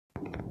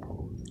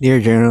Dear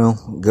Journal,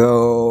 go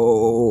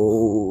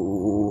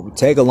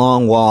take a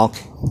long walk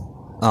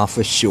off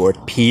a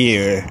short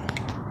pier.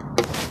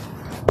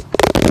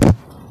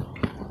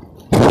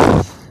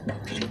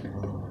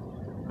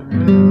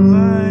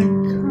 I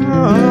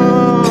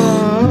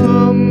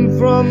come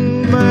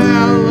from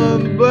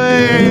Alabama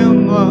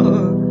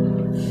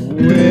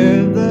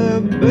with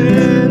a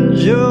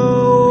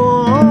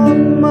banjo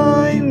on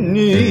my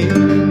knee.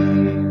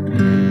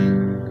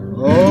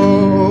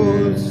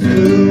 Oh,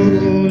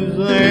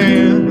 Susanna,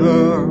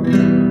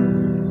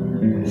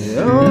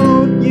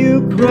 don't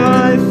you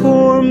cry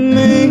for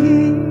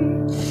me,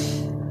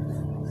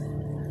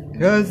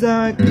 'cause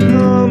I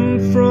come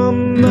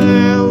from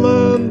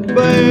Alabama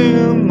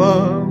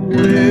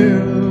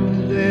with